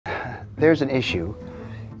there's an issue,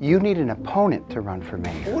 you need an opponent to run for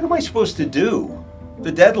mayor. What am I supposed to do?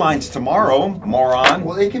 The deadline's tomorrow, moron.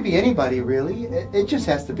 Well, it can be anybody, really. It just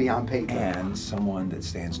has to be on paper. And someone that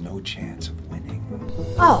stands no chance of winning.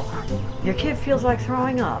 Oh, your kid feels like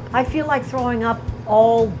throwing up. I feel like throwing up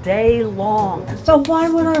all day long. So why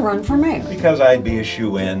would I run for mayor? Because I'd be a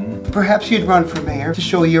shoo-in. Perhaps you'd run for mayor to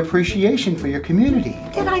show your appreciation for your community.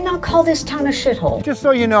 Did I not call this town a shithole? Just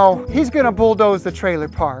so you know, he's gonna bulldoze the trailer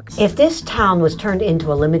parks. If this town was turned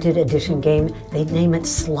into a limited edition game, they'd name it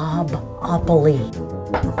SLOBOPOLY.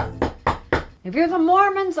 If you're the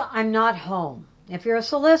Mormons, I'm not home. If you're a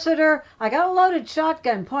solicitor, I got a loaded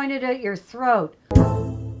shotgun pointed at your throat.